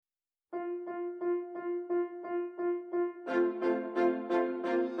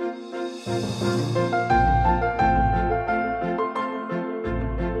Hello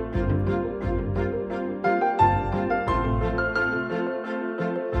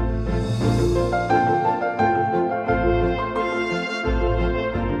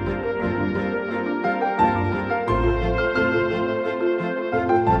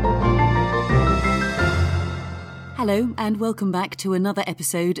and welcome back to another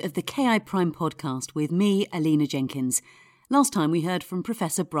episode of the KI Prime podcast with me, Alina Jenkins. Last time we heard from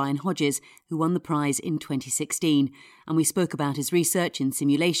Professor Brian Hodges, who won the prize in 2016, and we spoke about his research in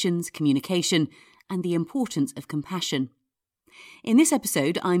simulations, communication, and the importance of compassion. In this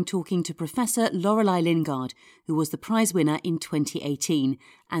episode, I'm talking to Professor Lorelei Lingard, who was the prize winner in 2018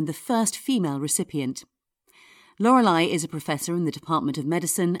 and the first female recipient. Lorelei is a professor in the Department of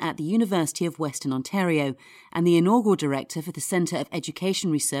Medicine at the University of Western Ontario and the inaugural director for the Centre of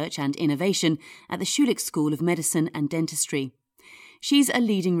Education Research and Innovation at the Schulich School of Medicine and Dentistry. She's a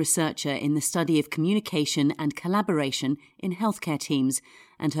leading researcher in the study of communication and collaboration in healthcare teams,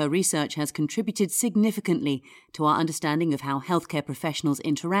 and her research has contributed significantly to our understanding of how healthcare professionals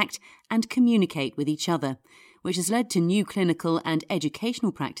interact and communicate with each other, which has led to new clinical and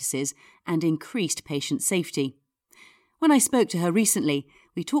educational practices and increased patient safety. When I spoke to her recently,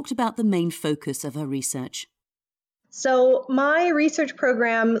 we talked about the main focus of her research. So my research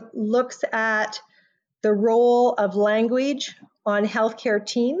program looks at the role of language on healthcare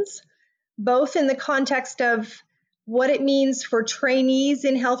teams, both in the context of what it means for trainees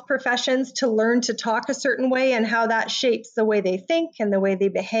in health professions to learn to talk a certain way and how that shapes the way they think and the way they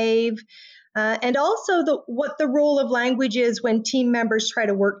behave, and also what the role of language is when team members try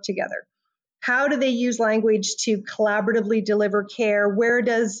to work together. How do they use language to collaboratively deliver care? Where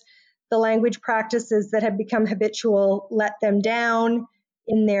does the language practices that have become habitual let them down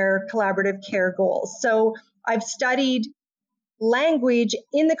in their collaborative care goals? So I've studied language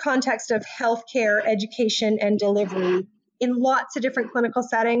in the context of healthcare, education, and delivery in lots of different clinical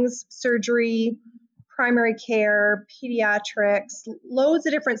settings, surgery, primary care, pediatrics, loads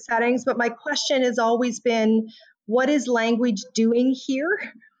of different settings. But my question has always been, what is language doing here?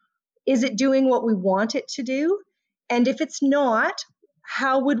 Is it doing what we want it to do? And if it's not,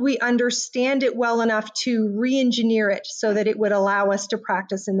 how would we understand it well enough to re-engineer it so that it would allow us to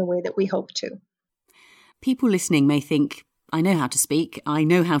practice in the way that we hope to? People listening may think, I know how to speak, I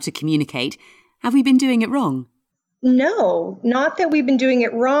know how to communicate. Have we been doing it wrong? No, not that we've been doing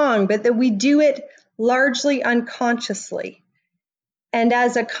it wrong, but that we do it largely unconsciously. And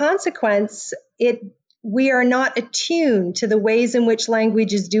as a consequence, we are not attuned to the ways in which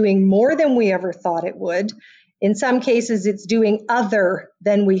language is doing more than we ever thought it would. In some cases, it's doing other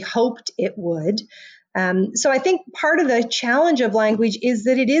than we hoped it would. So I think part of the challenge of language is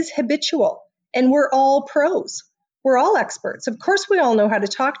that it is habitual, and we're all pros. We're all experts. Of course, we all know how to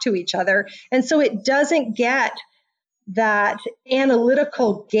talk to each other. And so it doesn't get that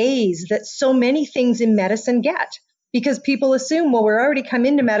analytical gaze that so many things in medicine get. Because people assume, well, we're already come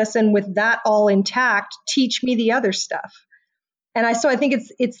into medicine with that all intact. Teach me the other stuff. And so I think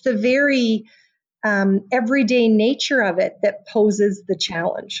it's the very everyday nature of it that poses the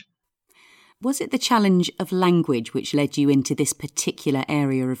challenge. Was it the challenge of language which led you into this particular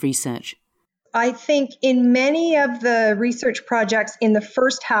area of research? I think in many of the research projects in the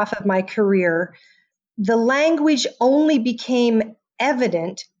first half of my career, the language only became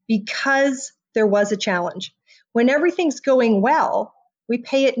evident because there was a challenge. When everything's going well, we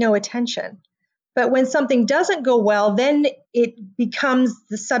pay it no attention. But when something doesn't go well, then it becomes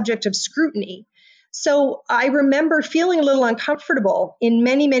the subject of scrutiny. So I remember feeling a little uncomfortable in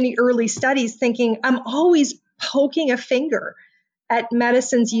many, many early studies, thinking, I'm always poking a finger at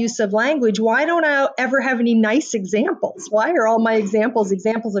medicine's use of language. Why don't I ever have any nice examples? Why are all my examples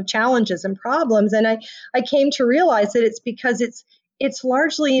of challenges and problems? And I came to realize that it's because it's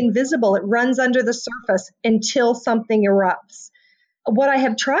largely invisible. It runs under the surface until something erupts. What I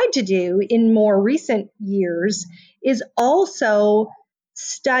have tried to do in more recent years is also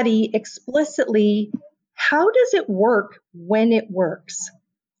study explicitly, how does it work when it works?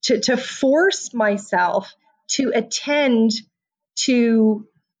 To force myself to attend to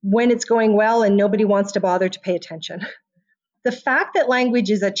when it's going well and nobody wants to bother to pay attention. The fact that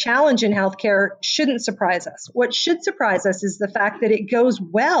language is a challenge in healthcare shouldn't surprise us. What should surprise us is the fact that it goes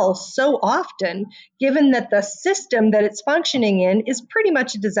well so often, given that the system that it's functioning in is pretty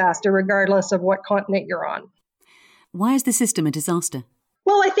much a disaster, regardless of what continent you're on. Why is the system a disaster?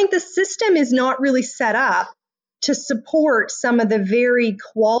 Well, I think the system is not really set up to support some of the very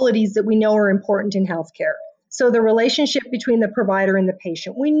qualities that we know are important in healthcare. So the relationship between the provider and the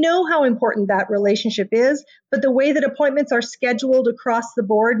patient. We know how important that relationship is, but the way that appointments are scheduled across the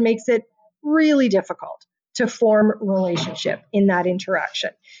board makes it really difficult to form relationship in that interaction.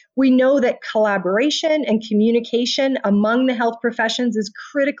 We know that collaboration and communication among the health professions is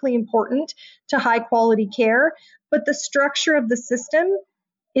critically important to high quality care, but the structure of the system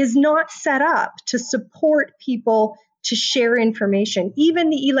is not set up to support people to share information. Even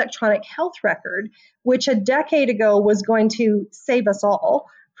the electronic health record, which a decade ago was going to save us all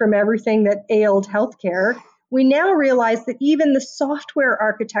from everything that ailed healthcare, we now realize that even the software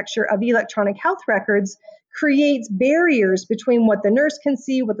architecture of electronic health records creates barriers between what the nurse can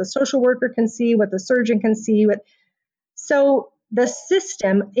see, what the social worker can see, what the surgeon can see. So the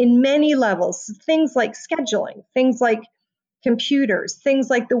system in many levels, things like scheduling, things like computers, things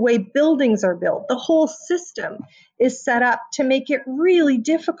like the way buildings are built, the whole system is set up to make it really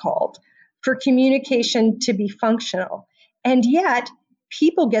difficult for communication to be functional. And yet,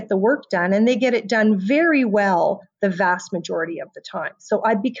 people get the work done, and they get it done very well the vast majority of the time. So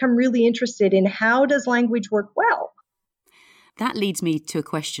I've become really interested in how does language work well? That leads me to a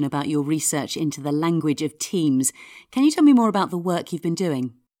question about your research into the language of teams. Can you tell me more about the work you've been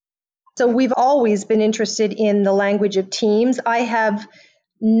doing? So we've always been interested in the language of teams. I have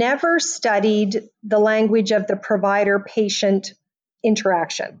never studied the language of the provider-patient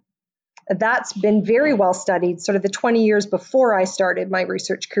interaction. That's been very well studied, sort of the 20 years before I started my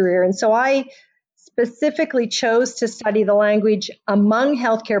research career. And so I specifically chose to study the language among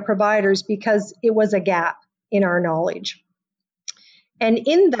healthcare providers because it was a gap in our knowledge. And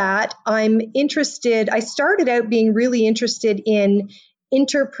in that, I started out being really interested in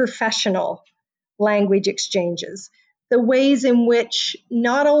interprofessional language exchanges, the ways in which,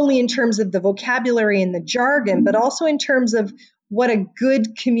 not only in terms of the vocabulary and the jargon, but also in terms of what a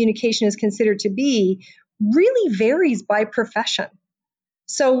good communication is considered to be, really varies by profession.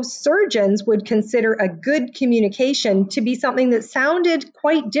 So surgeons would consider a good communication to be something that sounded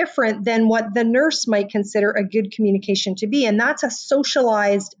quite different than what the nurse might consider a good communication to be, and that's a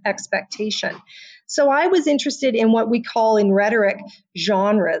socialized expectation. So I was interested in what we call in rhetoric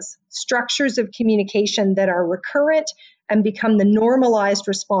genres, structures of communication that are recurrent and become the normalized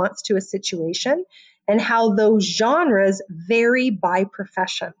response to a situation, and how those genres vary by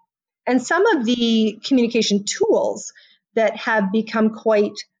profession. And some of the communication tools that have become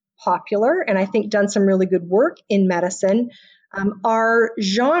quite popular, and I think done some really good work in medicine, are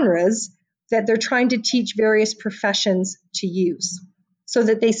genres that they're trying to teach various professions to use so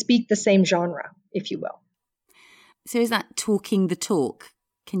that they speak the same genre, if you will. So is that talking the talk?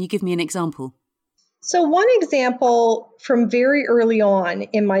 Can you give me an example? So one example from very early on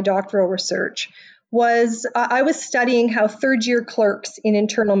in my doctoral research was I was studying how third-year clerks in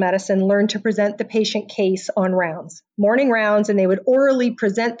internal medicine learned to present the patient case on rounds, morning rounds, and they would orally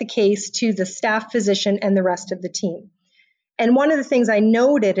present the case to the staff physician and the rest of the team. And one of the things I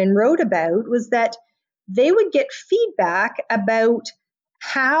noted and wrote about was that they would get feedback about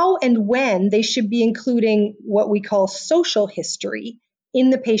how and when they should be including what we call social history in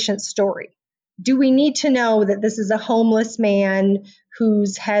the patient's story. Do we need to know that this is a homeless man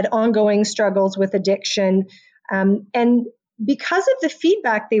who's had ongoing struggles with addiction? And because of the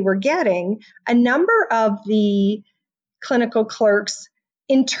feedback they were getting, a number of the clinical clerks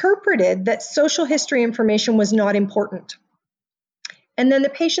interpreted that social history information was not important. And then the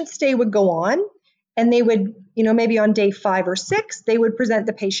patient's stay would go on, and they would, maybe on day 5 or 6, they would present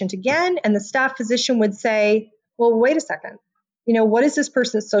the patient again, and the staff physician would say, well, wait a second. What is this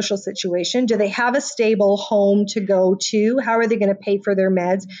person's social situation? Do they have a stable home to go to? How are they going to pay for their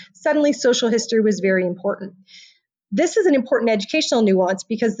meds? Suddenly, social history was very important. This is an important educational nuance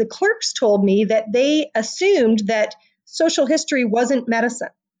because the clerks told me that they assumed that social history wasn't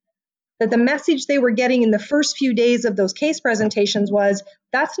medicine, that the message they were getting in the first few days of those case presentations was,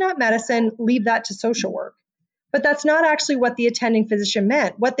 that's not medicine, leave that to social work. But that's not actually what the attending physician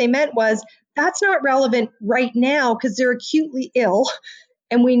meant. What they meant was, that's not relevant right now because they're acutely ill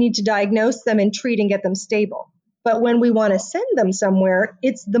and we need to diagnose them and treat and get them stable. But when we want to send them somewhere,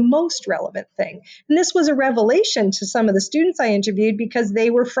 it's the most relevant thing. And this was a revelation to some of the students I interviewed because they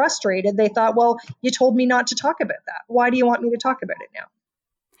were frustrated. They thought, well, you told me not to talk about that. Why do you want me to talk about it now?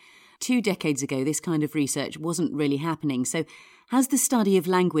 2 decades ago, this kind of research wasn't really happening. So has the study of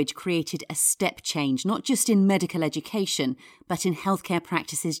language created a step change, not just in medical education, but in healthcare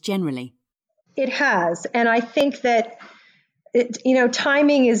practices generally? It has. And I think that,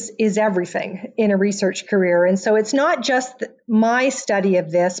 timing is everything in a research career. And so it's not just my study of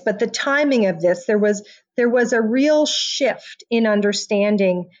this, but the timing of this. There was a real shift in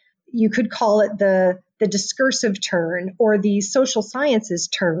understanding. You could call it the the discursive turn or the social sciences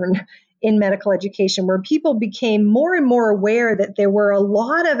turn in medical education, where people became more and more aware that there were a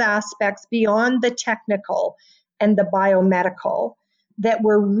lot of aspects beyond the technical and the biomedical that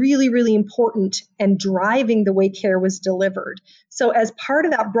were really, really important and driving the way care was delivered. So as part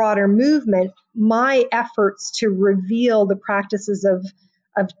of that broader movement, my efforts to reveal the practices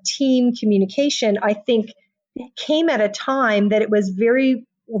of team communication, I think, came at a time that it was very,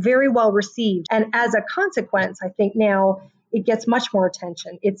 very well received. And as a consequence, I think now it gets much more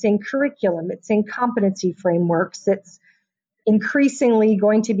attention. It's in curriculum, it's in competency frameworks, it's increasingly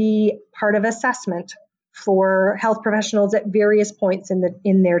going to be part of assessment for health professionals at various points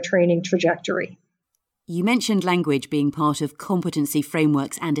in their training trajectory. You mentioned language being part of competency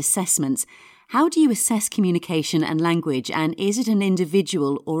frameworks and assessments. How do you assess communication and language, and is it an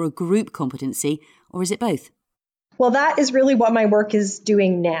individual or a group competency, or is it both? Well, that is really what my work is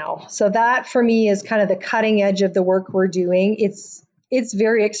doing now. So that for me is kind of the cutting edge of the work we're doing. It's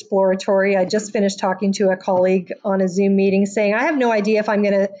very exploratory. I just finished talking to a colleague on a Zoom meeting saying, I have no idea if I'm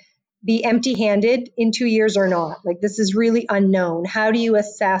going to be empty-handed in 2 years or not. Like, this is really unknown. How do you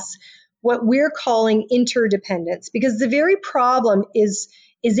assess what we're calling interdependence? Because the very problem is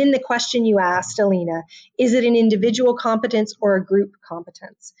in the question you asked, Alina. Is it an individual competence or a group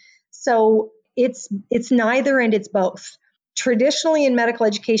competence? So it's neither and it's both. Traditionally in medical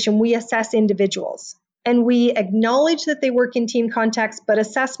education, we assess individuals and we acknowledge that they work in team context, but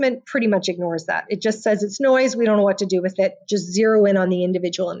assessment pretty much ignores that. It just says it's noise. We don't know what to do with it. Just zero in on the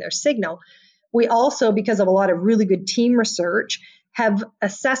individual and their signal. We also, because of a lot of really good team research, have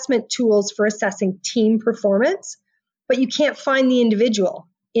assessment tools for assessing team performance, but you can't find the individual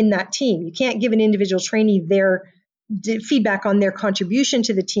in that team. You can't give an individual trainee their feedback on their contribution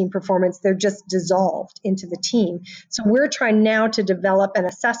to the team performance. They're just dissolved into the team. So we're trying now to develop an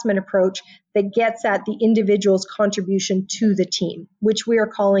assessment approach that gets at the individual's contribution to the team, which we are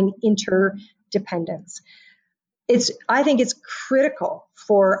calling interdependence. I think it's critical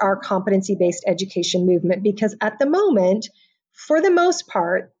for our competency-based education movement, because at the moment, for the most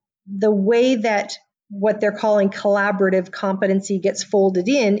part, the way that what they're calling collaborative competency gets folded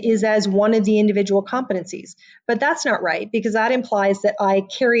in is as one of the individual competencies. But that's not right, because that implies that I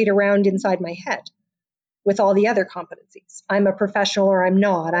carry it around inside my head with all the other competencies. I'm a professional or I'm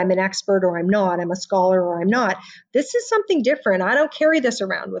not. I'm an expert or I'm not. I'm a scholar or I'm not. This is something different. I don't carry this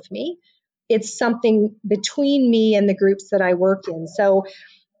around with me. It's something between me and the groups that I work in. So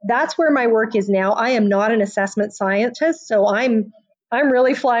that's where my work is now. I am not an assessment scientist, so I'm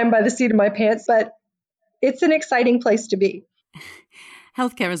really flying by the seat of my pants, but it's an exciting place to be.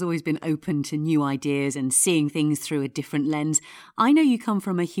 Healthcare has always been open to new ideas and seeing things through a different lens. I know you come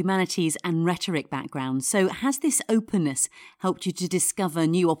from a humanities and rhetoric background, so has this openness helped you to discover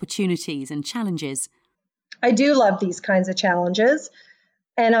new opportunities and challenges? I do love these kinds of challenges.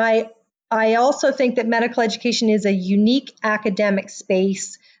 And I also think that medical education is a unique academic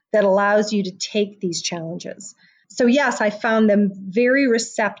space that allows you to take these challenges. So yes, I found them very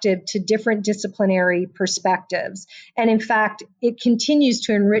receptive to different disciplinary perspectives. And in fact, it continues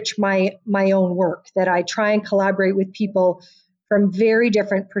to enrich my own work, that I try and collaborate with people from very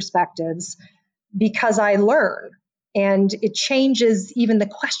different perspectives because I learn. And it changes even the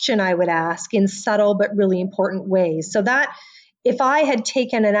question I would ask in subtle but really important ways. So that if I had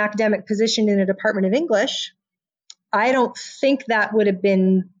taken an academic position in a department of English, I don't think that would have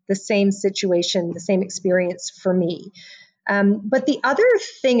been the same situation, the same experience for me. But the other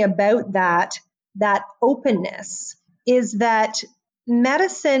thing about that openness is that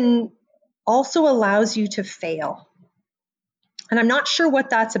medicine also allows you to fail. And I'm not sure what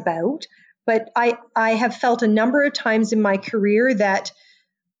that's about, but I have felt a number of times in my career that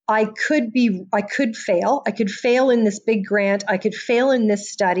I could fail. I could fail in this big grant. I could fail in this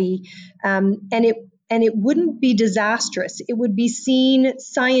study. And it wouldn't be disastrous. It would be seen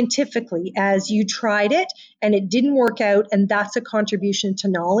scientifically as you tried it and it didn't work out, and that's a contribution to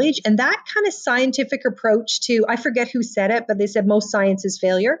knowledge. And that kind of scientific approach to, I forget who said it, but they said most science is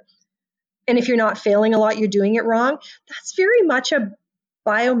failure. And if you're not failing a lot, you're doing it wrong. That's very much a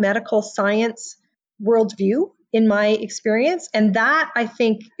biomedical science worldview in my experience. And that, I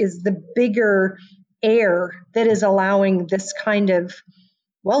think, is the bigger air that is allowing this kind of,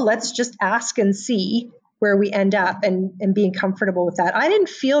 well, let's just ask and see where we end up and being comfortable with that. I didn't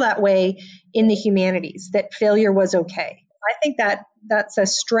feel that way in the humanities, that failure was okay. I think that that's a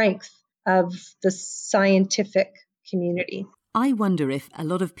strength of the scientific community. I wonder if a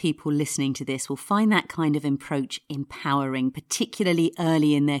lot of people listening to this will find that kind of approach empowering, particularly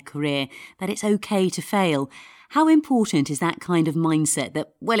early in their career, that it's okay to fail. How important is that kind of mindset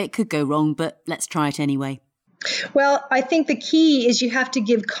that, well, it could go wrong, but let's try it anyway? Well, I think the key is you have to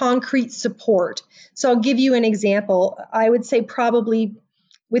give concrete support. So I'll give you an example. I would say probably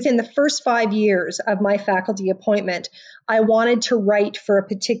within the first 5 years of my faculty appointment, I wanted to write for a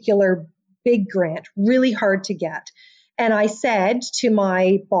particular big grant, really hard to get. And I said to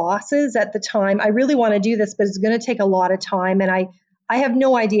my bosses at the time, I really want to do this, but it's going to take a lot of time. And I have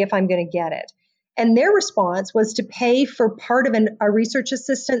no idea if I'm going to get it. And their response was to pay for part of a research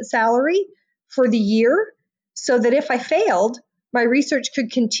assistant salary for the year so that if I failed, my research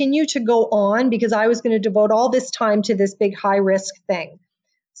could continue to go on because I was going to devote all this time to this big high risk thing.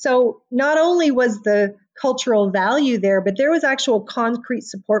 So not only was the cultural value there, but there was actual concrete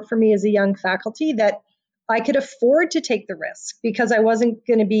support for me as a young faculty that I could afford to take the risk because I wasn't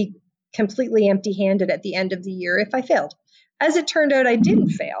going to be completely empty-handed at the end of the year if I failed. As it turned out, I didn't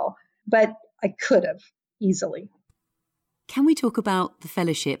fail, but I could have easily. Can we talk about the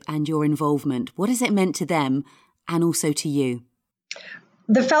fellowship and your involvement? What has it meant to them and also to you?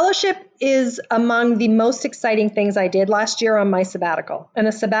 The fellowship is among the most exciting things I did last year on my sabbatical. And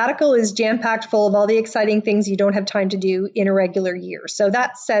a sabbatical is jam-packed full of all the exciting things you don't have time to do in a regular year. So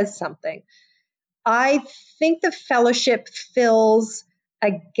that says something. I think the fellowship fills a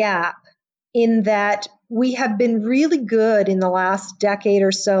gap in that we have been really good in the last decade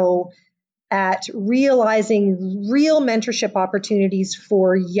or so at realizing real mentorship opportunities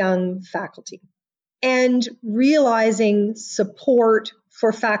for young faculty and realizing support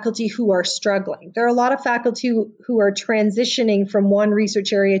for faculty who are struggling. There are a lot of faculty who are transitioning from one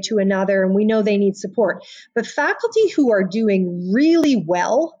research area to another, and we know they need support. But faculty who are doing really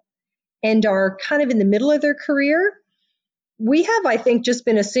well and are kind of in the middle of their career, we have, I think, just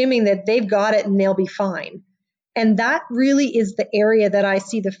been assuming that they've got it and they'll be fine. And that really is the area that I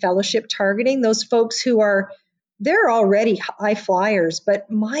see the fellowship targeting, those folks who they're already high flyers,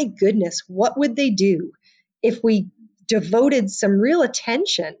 but my goodness, what would they do if we devoted some real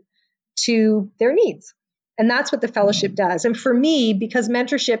attention to their needs? And that's what the fellowship does. And for me, because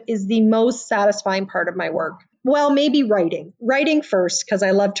mentorship is the most satisfying part of my work, well, maybe writing first, because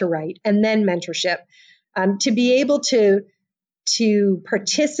I love to write, and then mentorship, to be able to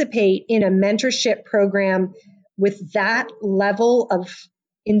participate in a mentorship program with that level of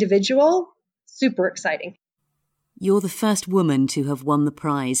individual, super exciting. You're the first woman to have won the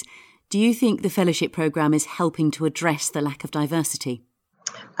prize. Do you think the fellowship program is helping to address the lack of diversity?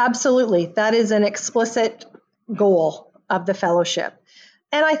 Absolutely. That is an explicit goal of the fellowship.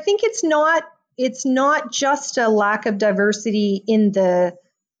 And I think it's not just a lack of diversity in the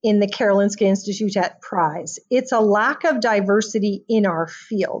Karolinska Institutet prize. It's a lack of diversity in our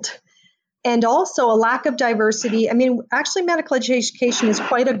field. And also a lack of diversity. I mean, actually, medical education is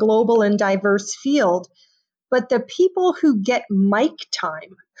quite a global and diverse field, but the people who get mic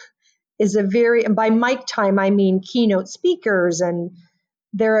time and by mic time, I mean keynote speakers, and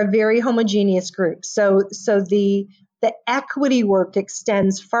they're a very homogeneous group. So the equity work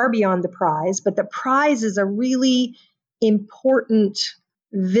extends far beyond the prize, but the prize is a really important,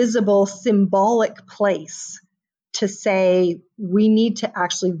 visible, symbolic place to say we need to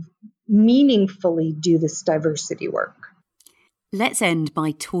actually meaningfully do this diversity work. Let's end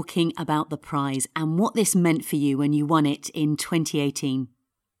by talking about the prize and what this meant for you when you won it in 2018.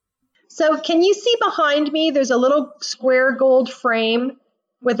 So can you see behind me, there's a little square gold frame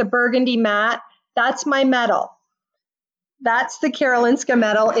with a burgundy mat. That's my medal. That's the Karolinska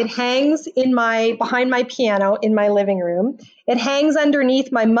medal. It hangs behind my piano in my living room. It hangs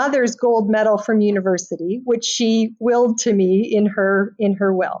underneath my mother's gold medal from university, which she willed to me in her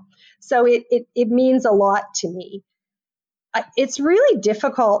will. So it means a lot to me. It's really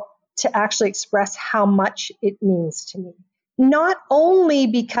difficult to actually express how much it means to me. Not only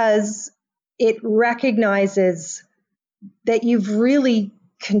because it recognizes that you've really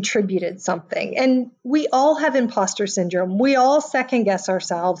contributed something. And we all have imposter syndrome. We all second guess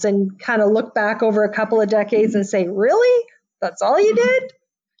ourselves and kind of look back over a couple of decades and say, really? That's all you did?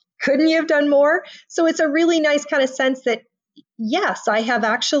 Couldn't you have done more? So it's a really nice kind of sense that, yes, I have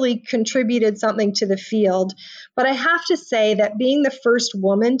actually contributed something to the field. But I have to say that being the first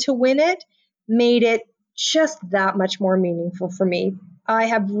woman to win it made it just that much more meaningful for me. I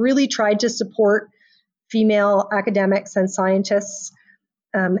have really tried to support female academics and scientists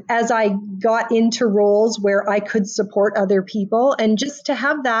as I got into roles where I could support other people. And just to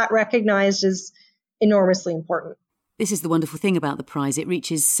have that recognized is enormously important. This is the wonderful thing about the prize. It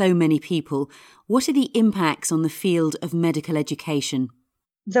reaches so many people. What are the impacts on the field of medical education?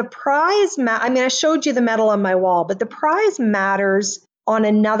 The prize, I showed you the medal on my wall, but the prize matters on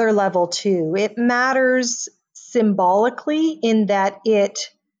another level too. It matters symbolically in that it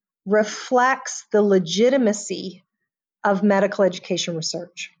reflects the legitimacy of medical education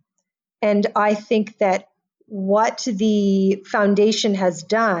research. And I think that what the foundation has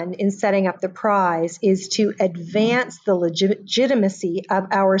done in setting up the prize is to advance the legitimacy of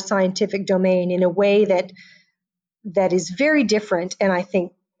our scientific domain in a way that is very different and I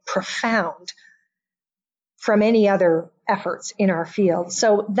think profound from any other efforts in our field.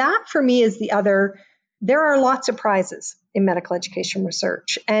 So that for me is the other. There are lots of prizes in medical education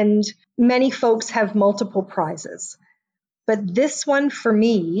research, and many folks have multiple prizes. But this one for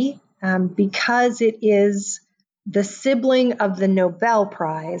me, because it is the sibling of the Nobel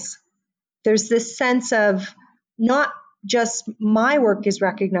Prize, there's this sense of not just my work is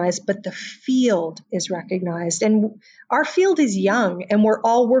recognized, but the field is recognized. And our field is young, and we're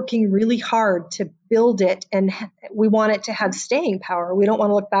all working really hard to build it, and we want it to have staying power. We don't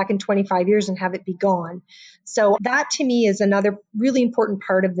want to look back in 25 years and have it be gone. So that to me is another really important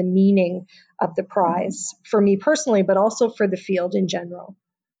part of the meaning of the prize for me personally, but also for the field in general.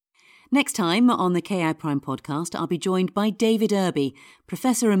 Next time on the KI Prime podcast, I'll be joined by David Irby,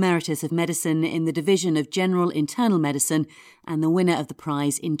 Professor Emeritus of Medicine in the Division of General Internal Medicine and the winner of the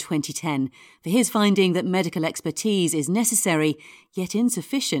prize in 2010, for his finding that medical expertise is necessary yet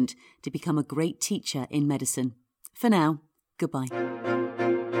insufficient to become a great teacher in medicine. For now, goodbye.